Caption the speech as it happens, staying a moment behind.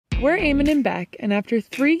We're Eamon and Bec, and after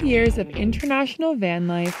 3 years of international van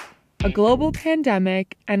life, a global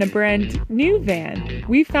pandemic, and a brand new van,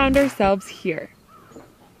 we found ourselves here.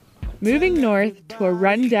 Moving north to a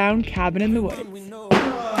rundown cabin in the woods.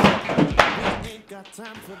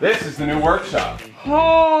 This is the new workshop.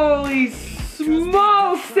 Holy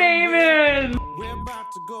smokes, Eamon!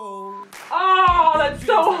 Oh, that's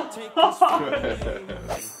so hot!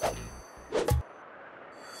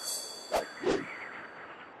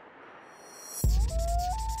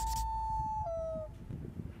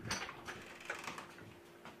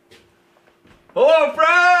 Hello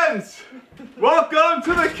friends! Welcome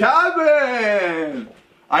to the cabin!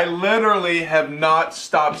 I literally have not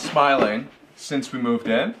stopped smiling since we moved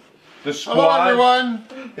in. The squad everyone.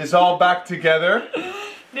 Is all back together.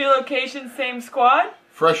 New location, same squad?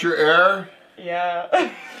 Fresher air.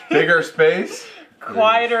 Yeah. Bigger space.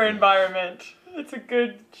 Quieter environment. It's a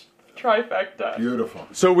good trifecta. Beautiful.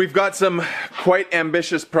 So we've got some quite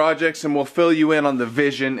ambitious projects and we'll fill you in on the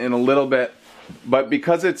vision in a little bit. But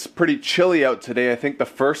because it's pretty chilly out today, I think the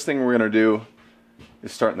first thing we're gonna do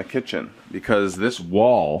is start in the kitchen, because this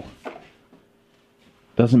wall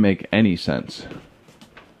doesn't make any sense.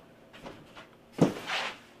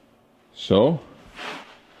 So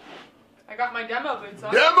I got my demo boots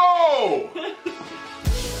on. Demo!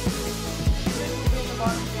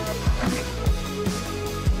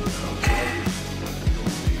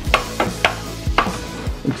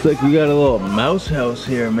 Looks like we got a little mouse house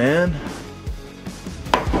here, man.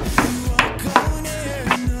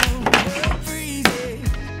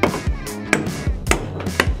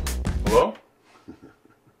 hello?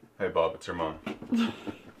 Hey Bob, it's your mom.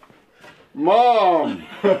 Mom!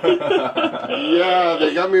 Yeah,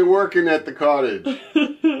 they got me working at the cottage.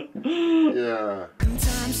 Yeah.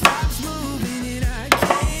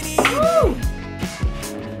 Woo!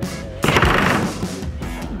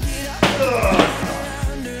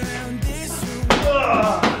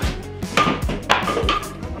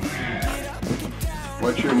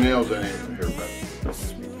 What's your nails in here,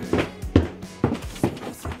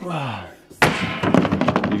 Wow.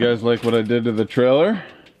 You guys like what I did to the trailer?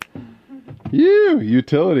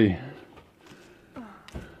 Utility.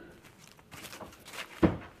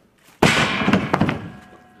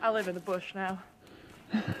 I live in the bush now.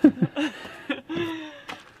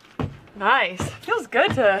 Nice. Feels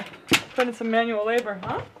good to put in some manual labor,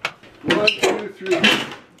 huh? 1, 2, 3.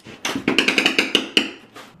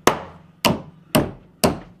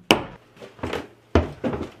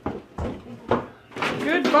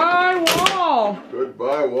 Goodbye, wall.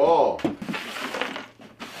 Goodbye, wall.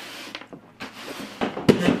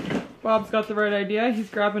 Bob's got the right idea. He's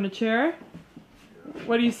grabbing a chair.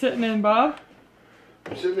 What are you sitting in, Bob?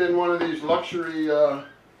 I'm sitting in one of these luxury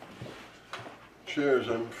chairs.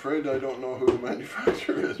 I'm afraid I don't know who the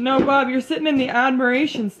manufacturer is. No, Bob, you're sitting in the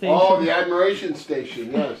admiration station. Oh, the admiration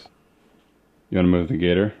station, yes. You want to move the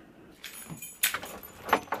gator?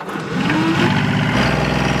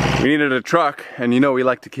 We needed a truck, and you know we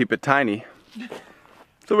like to keep it tiny.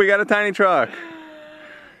 So we got a tiny truck.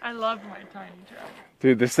 I love my tiny truck.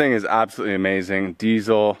 Dude, this thing is absolutely amazing.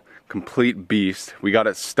 Diesel, complete beast. We got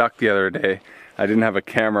it stuck the other day. I didn't have a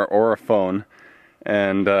camera or a phone,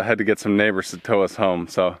 and had to get some neighbors to tow us home.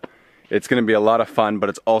 So it's gonna be a lot of fun, but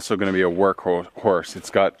it's also gonna be a workhorse.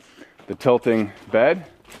 It's got the tilting bed.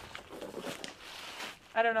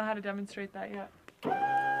 I don't know how to demonstrate that yet.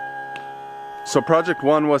 So project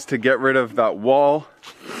one was to get rid of that wall.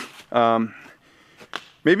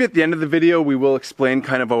 Maybe at the end of the video we will explain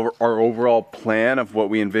kind of our overall plan of what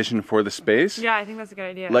we envision for the space. Yeah, I think that's a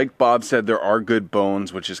good idea. Like Bob said, there are good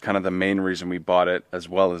bones, which is kind of the main reason we bought it, as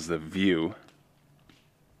well as the view.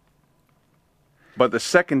 But the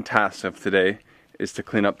second task of today is to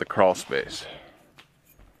clean up the crawl space.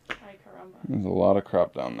 Ay, caramba. There's a lot of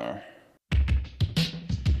crap down there.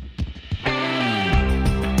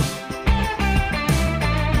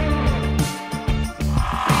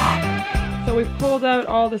 So we pulled out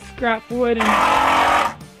all the scrap wood and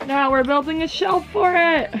now we're building a shelf for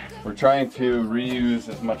it. We're trying to reuse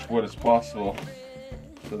as much wood as possible.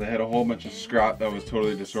 So they had a whole bunch of scrap that was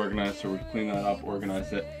totally disorganized, so we cleaned that up,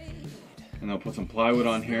 organized it, and they'll put some plywood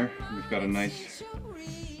on here. We've got a nice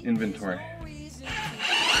inventory.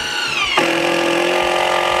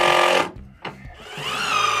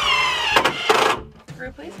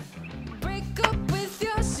 Screw, please.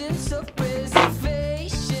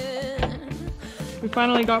 We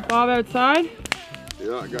finally got Bob outside.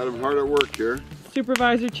 Yeah, I got him hard at work here.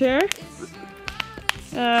 Supervisor chair.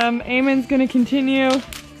 Eamon's gonna continue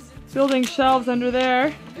building shelves under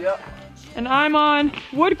there. Yep. And I'm on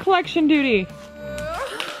wood collection duty.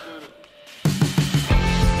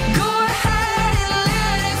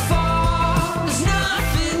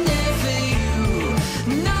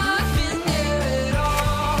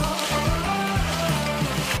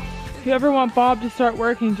 you ever want Bob to start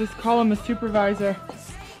working, just call him a supervisor.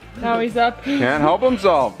 Now he's up. Can't help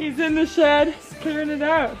himself. He's in the shed, clearing it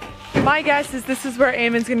out. My guess is this is where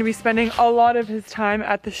Eamon's gonna be spending a lot of his time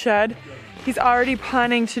at the shed. He's already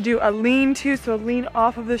planning to do a lean-to, so a lean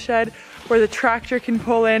off of the shed where the tractor can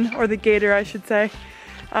pull in, or the gator I should say.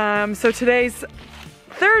 So today's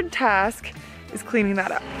third task is cleaning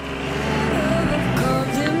that up.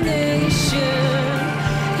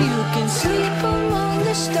 You can sleep among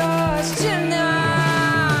the stars tonight.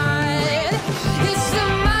 It's the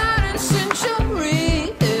modern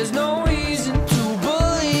century. There's no reason to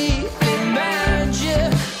believe in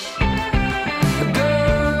magic,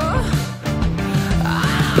 girl.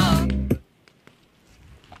 Oh.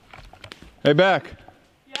 Hey, Bec.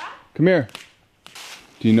 Yeah? Come here.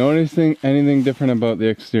 Do you know anything different about the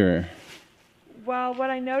exterior? Well, what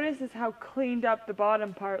I noticed is how cleaned up the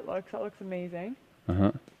bottom part looks. That looks amazing.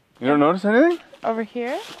 Uh-huh. You don't notice anything? Over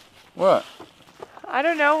here? What? I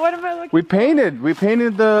don't know. What am I looking We painted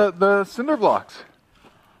the cinder blocks.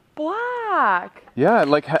 Black. Yeah,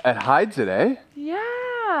 like it hides it, eh?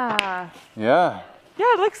 Yeah. Yeah.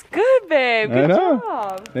 Yeah, it looks good, babe. Good I know.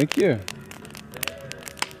 job. Thank you.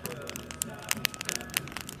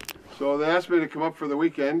 So they asked me to come up for the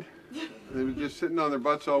weekend. They were just sitting on their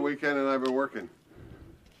butts all weekend and I've been working.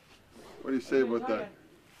 What do you say about that?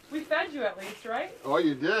 We fed you at least, right? Oh,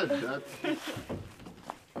 you did? That's...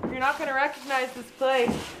 You're not going to recognize this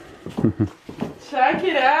place. Check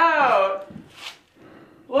it out.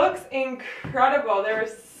 Looks incredible. There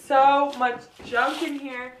is so much junk in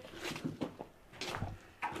here.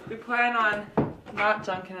 We plan on not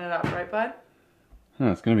junking it up, right, bud? Huh,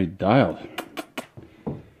 it's gonna be dialed.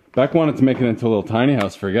 Bec wanted to make it into a little tiny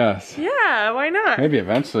house for guests. Yeah, why not? Maybe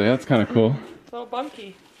eventually, that's kind of cool. It's a little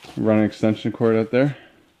bunky. Run an extension cord out there.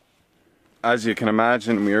 As you can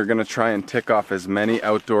imagine, we are going to try and tick off as many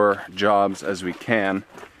outdoor jobs as we can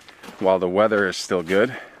while the weather is still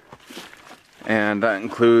good. And that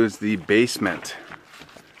includes the basement.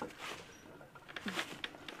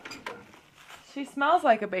 She smells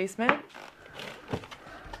like a basement.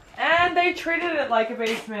 And they treated it like a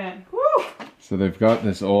basement. Woo! So they've got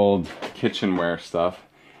this old kitchenware stuff.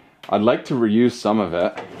 I'd like to reuse some of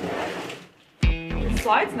it. Your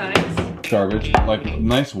slide's nice. Garbage. Like,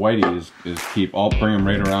 nice whitey is keep. I'll bring them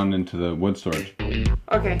right around into the wood storage.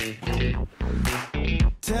 Okay.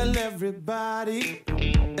 Tell everybody,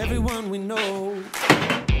 everyone we know.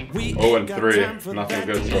 We 0-3. Nothing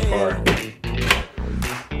good so far.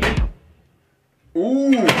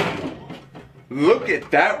 Ooh! Look at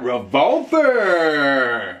that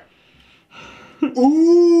revolver!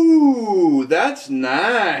 Ooh, that's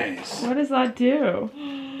nice. What does that do?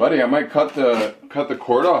 Buddy, I might cut the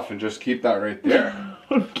cord off and just keep that right there.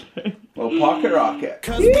 Okay. Little pocket rocket.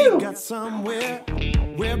 Cause we got somewhere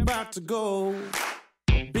we're about to go.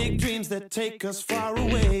 Big dreams that take us far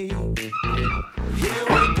away. Here we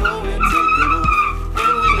go, we're taking off.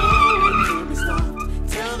 And we know we can't be stopped.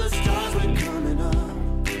 Tell the stars we're coming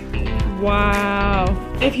up. Wow.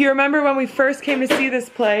 If you remember when we first came to see this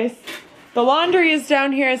place, the laundry is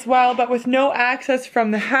down here as well, but with no access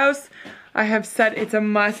from the house, I have said it's a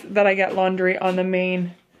must that I get laundry on the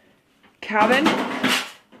main cabin.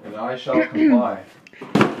 And I shall comply.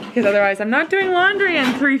 Because otherwise I'm not doing laundry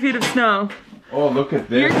in 3 feet of snow. Oh, look at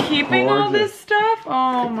this. You're keeping all this stuff?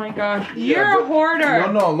 Oh my god. You're a hoarder.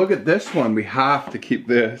 No, look at this one. We have to keep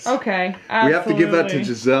this. Okay, absolutely. We have to give that to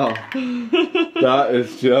Giselle. That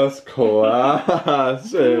is just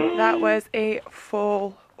classic. That was a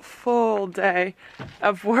full day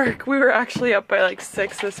of work. We were actually up by like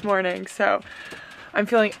 6 this morning, so I'm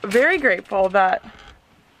feeling very grateful that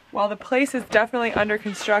while the place is definitely under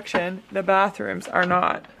construction, the bathrooms are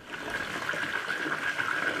not.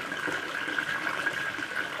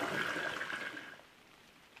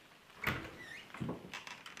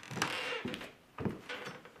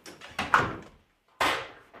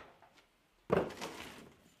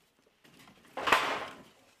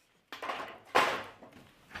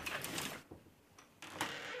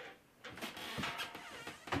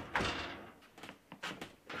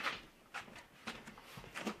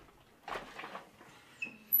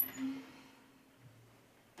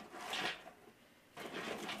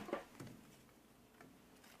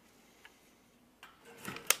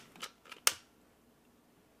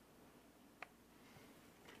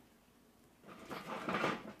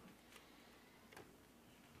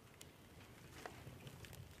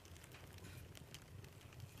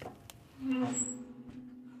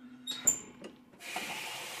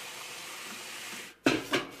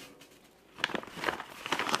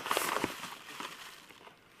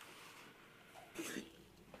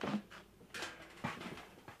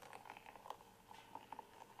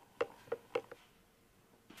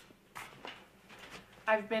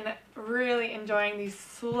 I've been really enjoying these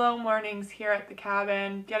slow mornings here at the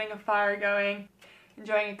cabin, getting a fire going,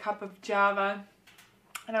 enjoying a cup of Java.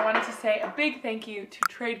 And I wanted to say a big thank you to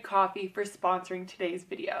Trade Coffee for sponsoring today's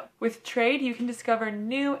video. With Trade, you can discover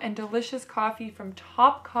new and delicious coffee from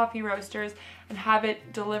top coffee roasters and have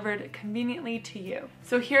it delivered conveniently to you.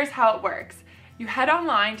 So here's how it works. You head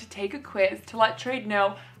online to take a quiz to let Trade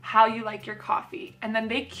know how you like your coffee, and then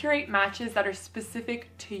they curate matches that are specific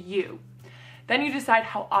to you. Then you decide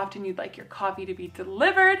how often you'd like your coffee to be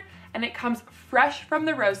delivered, and it comes fresh from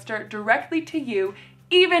the roaster directly to you,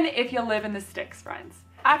 even if you live in the sticks, friends.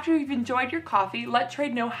 After you've enjoyed your coffee, let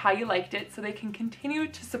Trade know how you liked it so they can continue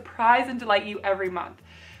to surprise and delight you every month.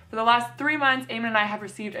 For the last 3 months, Eamon and I have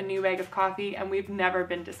received a new bag of coffee, and we've never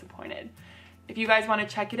been disappointed. If you guys want to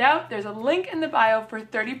check it out, there's a link in the bio for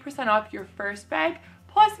 30% off your first bag,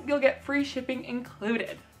 plus you'll get free shipping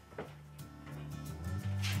included.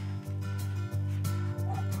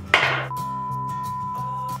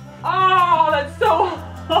 Oh, that's so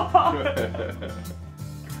hot!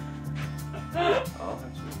 Oh,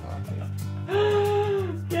 that's really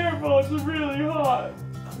hot. Careful, it's really hot.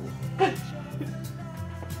 Thank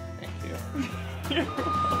you.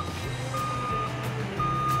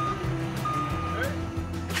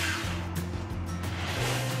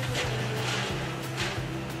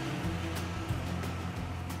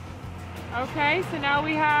 Okay, so now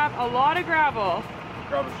we have a lot of gravel.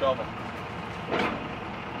 Grab a shovel.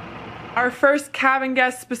 Our first cabin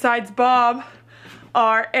guests besides Bob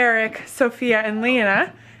are Eric, Sophia, and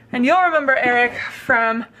Lena. And you'll remember Eric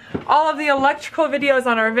from all of the electrical videos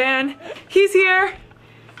on our van. He's here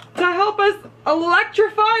to help us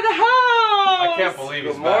electrify the house! I can't believe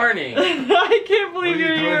it's Good morning. I can't believe What are you you're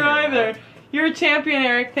doing here here, either. man? You're a champion,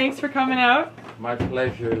 Eric. Thanks for coming out. My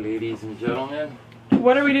pleasure, ladies and gentlemen.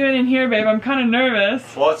 What are we doing in here, babe? I'm kind of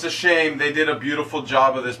nervous. Well, it's a shame. They did a beautiful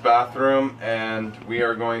job of this bathroom, and we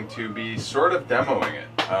are going to be sort of demoing it.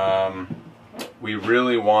 We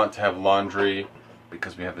really want to have laundry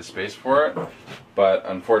because we have the space for it, but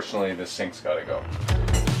unfortunately the sink's got to go.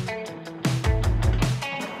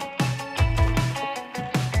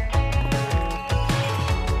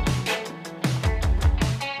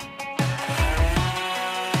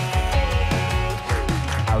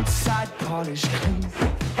 Outside polish clean.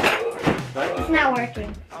 It's not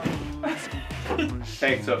working.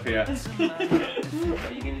 Thanks, Sophia. Are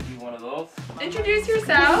you gonna do one of those? Introduce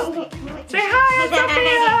yourself. Say hi,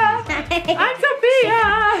 I'm Sophia.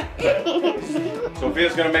 I'm Sophia.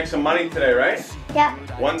 Sophia's gonna make some money today, right? Yeah.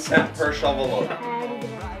 1 cent per shovel load. Wow.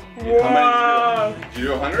 How many did you do? Did you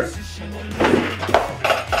do 100?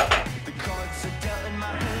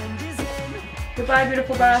 Goodbye,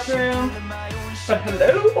 beautiful bathroom. But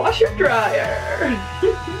hello, washer dryer.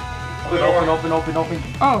 Open.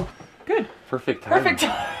 Oh, good. Perfect timing. Perfect.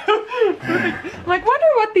 Perfect. I'm like, wonder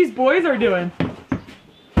what these boys are doing.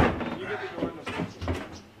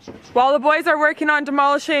 While the boys are working on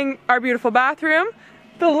demolishing our beautiful bathroom,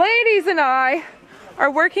 the ladies and I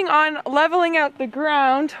are working on leveling out the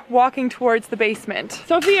ground, walking towards the basement.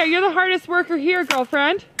 Sophia, you're the hardest worker here,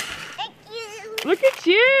 girlfriend. Thank you. Look at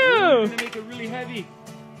you. I'm gonna make it really heavy.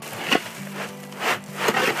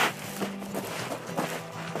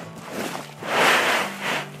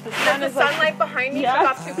 The sunlight behind me took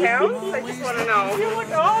off 2 pounds? I just want to know. You look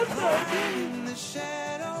awesome. In the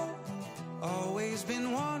shadow, always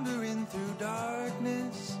been wandering through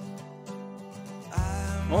darkness.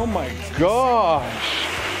 Oh my gosh!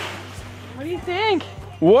 What do you think?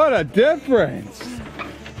 What a difference!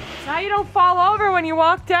 Now you don't fall over when you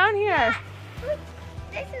walk down here. Look,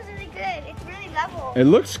 this is really good. It's really level. It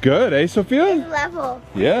looks good, eh, It's Sophia? level.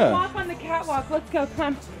 Yeah. Walk on the catwalk. Let's go.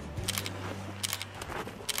 Come.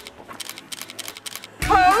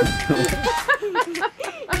 Pose.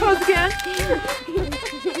 Pose again.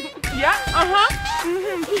 Yeah.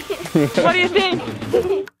 What do you think?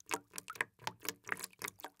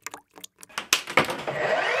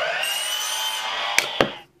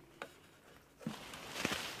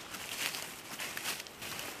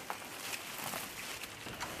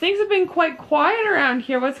 Things have been quite quiet around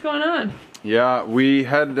here. What's going on? Yeah, we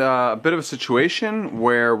had a bit of a situation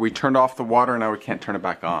where we turned off the water and now we can't turn it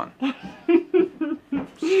back on.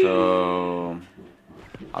 So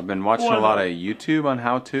I've been watching a lot of YouTube on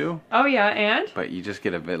how to, Oh yeah, and? but you just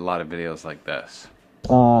get a lot of videos like this.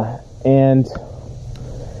 And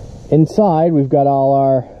inside we've got all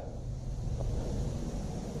our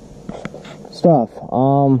stuff.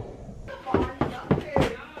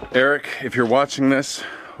 Eric, if you're watching this,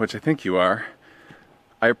 which I think you are,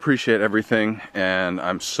 I appreciate everything and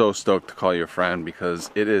I'm so stoked to call you a friend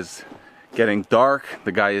because it is getting dark,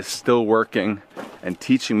 the guy is still working, and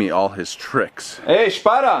teaching me all his tricks. Hey,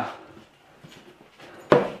 Spada!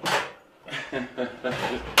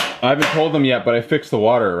 I haven't told them yet, but I fixed the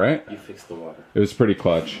water, right? You fixed the water. It was pretty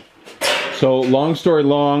clutch. So, long story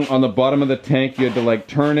long, on the bottom of the tank, you had to like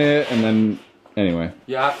turn it and then, anyway.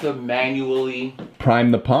 You have to manually...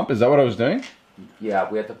 Prime the pump? Is that what I was doing? Yeah,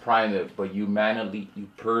 we have to prime it, but you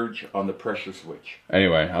purge on the pressure switch.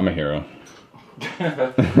 Anyway, I'm a hero.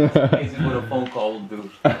 This is what a phone call will do.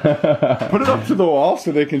 Put it up to the wall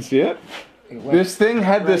so they can see it. This thing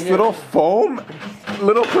had this little foam,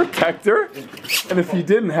 little protector, and if you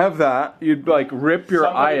didn't have that, you'd like rip your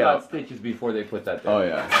eye got out. stitches before they put that there. Oh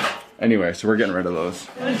yeah. Anyway, so we're getting rid of those.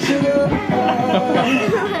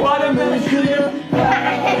 Watermelon sugar.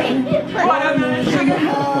 Watermelon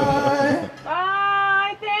sugar.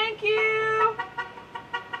 Bye, thank you.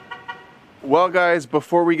 Well guys,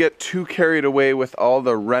 before we get too carried away with all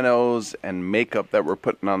the renos and makeup that we're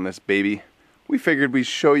putting on this baby, we figured we'd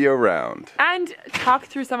show you around. And talk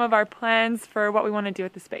through some of our plans for what we want to do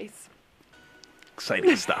with the space.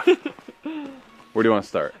 Exciting stuff. Where do you want to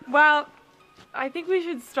start? Well, I think we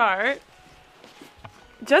should start.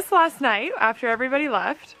 Just last night, after everybody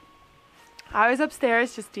left, I was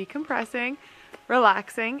upstairs just decompressing,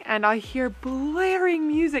 relaxing, and I hear blaring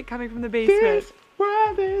music coming from the basement. This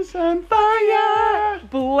world is on fire!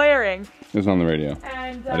 Blaring. It was on the radio.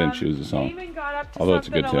 And I didn't choose the song. Eamon got up to Although it's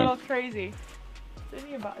a something good a tune. little crazy. Give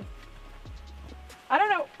me a buzz. I don't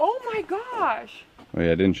know. Oh my gosh! Oh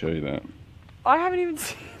yeah, I didn't show you that. I haven't even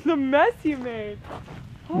seen the mess you made.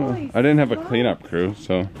 Holy I didn't have a smokes. cleanup crew,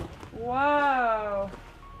 so. Whoa.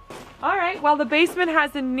 All right, well the basement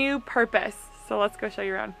has a new purpose, so let's go show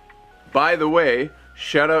you around. By the way,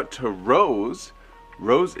 shout out to Rose.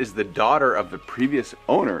 Rose is the daughter of the previous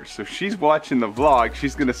owner, so she's watching the vlog.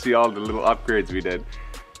 She's gonna see all the little upgrades we did.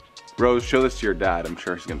 Rose, show this to your dad. I'm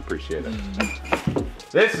sure he's gonna appreciate it.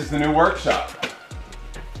 This is the new workshop.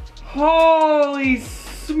 Holy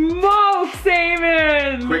smokes,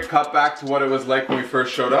 Eamon! Quick cut back to what it was like when we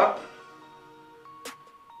first showed up.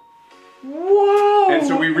 Whoa! And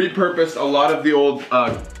so we repurposed a lot of the old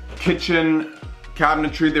kitchen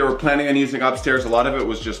cabinetry they were planning on using upstairs. A lot of it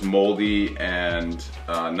was just moldy and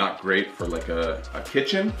not great for like a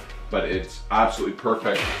kitchen, but it's absolutely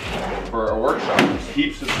perfect for a workshop. There's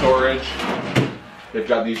heaps of storage. They've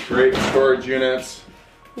got these great storage units.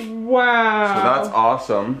 Wow. So that's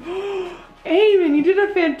awesome. Eamon, you did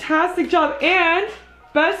a fantastic job. And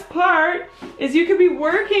best part is you could be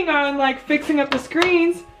working on like fixing up the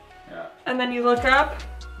screens. Yeah. And then you look up.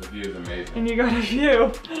 The view is amazing. And you got a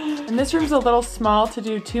view. And this room's a little small to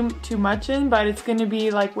do too much in, but it's gonna be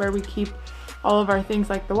like where we keep all of our things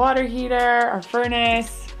like the water heater, our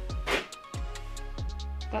furnace,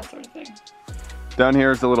 that sort of thing. Down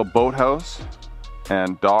here is a little boathouse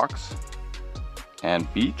and docks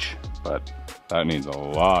and beach, but that needs a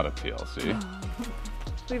lot of TLC.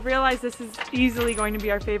 We've realized this is easily going to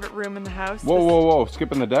be our favorite room in the house. Whoa, whoa, whoa,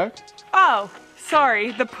 skipping the deck? Oh,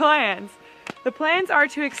 sorry, the plans. The plans are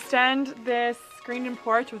to extend this screened-in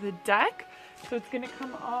porch with a deck. So it's gonna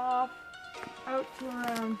come off out to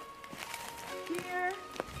around here.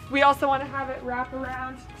 We also want to have it wrap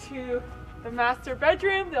around to the master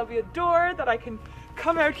bedroom. There'll be a door that I can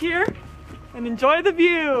come out here and enjoy the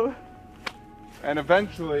view. And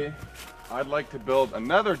eventually, I'd like to build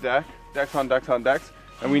another deck, decks on decks on decks,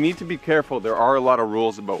 and we need to be careful. There are a lot of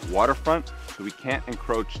rules about waterfront, so we can't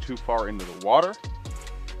encroach too far into the water.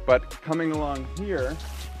 But coming along here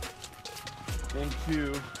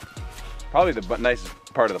into probably the nicest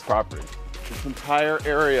part of the property, this entire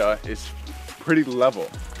area is pretty level.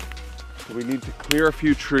 So we need to clear a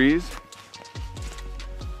few trees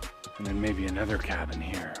and then maybe another cabin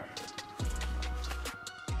here.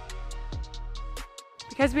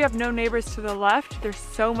 Because we have no neighbors to the left, there's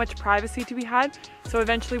so much privacy to be had. So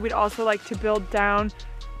eventually we'd also like to build down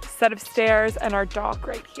a set of stairs and our dock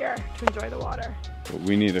right here to enjoy the water. But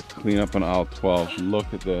we need to clean up on aisle 12.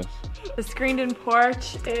 Look at this. The screened-in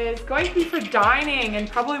porch is going to be for dining and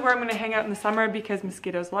probably where I'm going to hang out in the summer because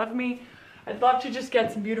mosquitoes love me. I'd love to just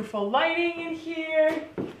get some beautiful lighting in here.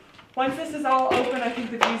 Once this is all open, I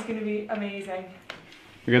think the view's going to be amazing.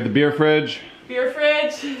 We got the beer fridge. Beer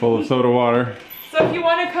fridge. Full of soda water. So if you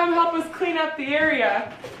want to come help us clean up the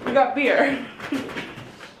area, we got beer.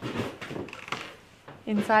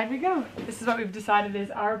 Inside we go. This is what we've decided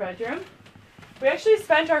is our bedroom. We actually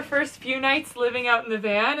spent our first few nights living out in the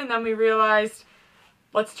van and then we realized,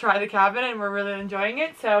 let's try the cabin and we're really enjoying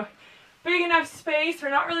it. So big enough space. We're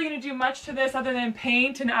not really going to do much to this other than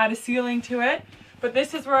paint and add a ceiling to it. But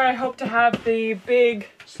this is where I hope to have the big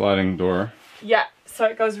Sliding door. Yeah, so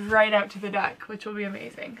it goes right out to the deck, which will be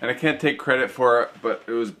amazing. And I can't take credit for it, but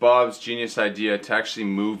it was Bob's genius idea to actually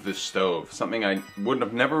move the stove. Something I wouldn't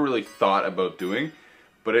have never really thought about doing,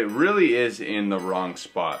 but it really is in the wrong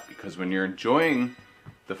spot because when you're enjoying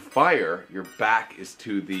the fire, your back is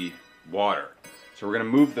to the water. So we're gonna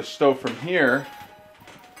move the stove from here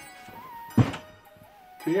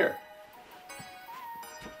to here.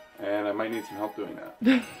 And I might need some help doing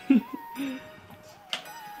that.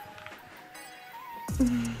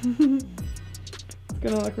 It's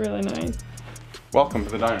gonna look really nice. Welcome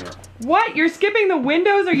to the dining room. What? You're skipping the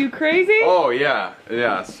windows? Are you crazy? Oh yeah,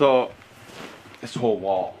 yeah. So this whole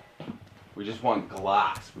wall, we just want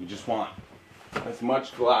glass. We just want as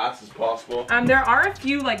much glass as possible. There are a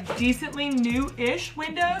few like decently new-ish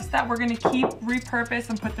windows that we're gonna keep, repurpose,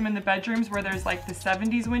 and put them in the bedrooms where there's like the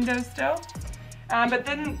 70s windows still. But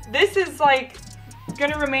then this is like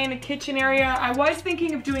gonna remain a kitchen area. I was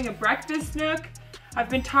thinking of doing a breakfast nook. I've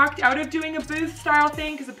been talked out of doing a booth style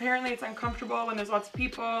thing because apparently it's uncomfortable when there's lots of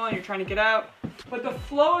people and you're trying to get out. But the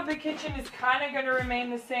flow of the kitchen is kind of going to remain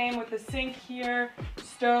the same with the sink here,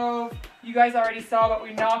 stove. You guys already saw, but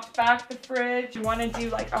we knocked back the fridge. You want to do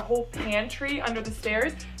like a whole pantry under the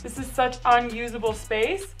stairs. This is such unusable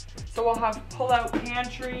space. So we'll have pull-out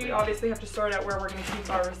pantry. Obviously have to sort out where we're going to keep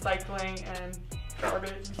our recycling and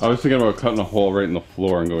garbage. I was thinking about cutting a hole right in the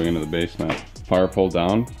floor and going into the basement. Fire pull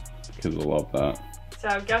down. Kids will love that.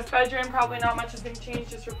 So guest bedroom, probably not much is going to change.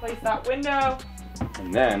 Just replace that window.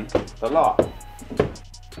 And then the lock.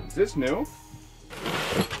 Is this new?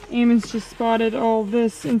 Eamon's just spotted all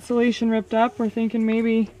this insulation ripped up. We're thinking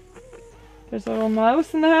maybe there's a little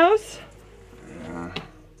mouse in the house. Yeah.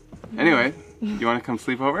 Anyway, you want to come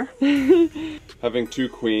sleep over? Having 2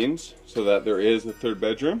 queens so that there is a 3rd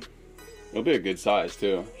bedroom. It'll be a good size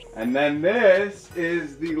too. And then this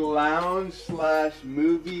is the lounge /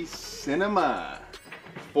 movie cinema.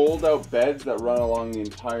 Fold out beds that run along the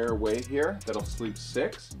entire way here that'll sleep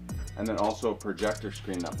 6, and then also a projector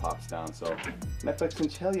screen that pops down, so Netflix and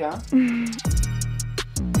chill, yeah.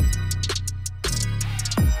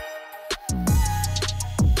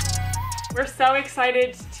 We're so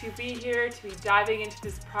excited to be here, to be diving into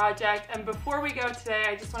this project, and before we go today,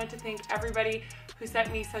 I just wanted to thank everybody who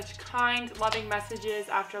sent me such kind, loving messages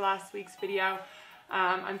after last week's video.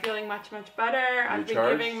 I'm feeling much better. I've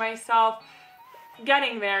been giving myself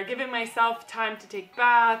giving myself time to take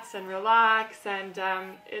baths and relax, and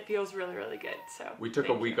it feels really good. So we took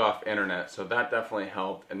a week off internet, so that definitely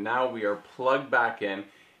helped, and now we are plugged back in.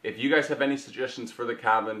 If you guys have any suggestions for the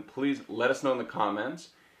cabin, please let us know in the comments.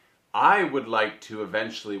 I would like to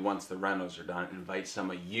eventually, once the renos are done, invite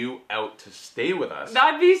some of you out to stay with us.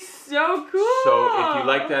 That'd be so cool. So if you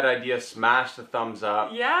like that idea, smash the thumbs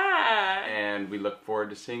up. Yeah. And we look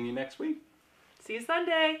forward to seeing you next week. See you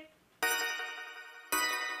Sunday.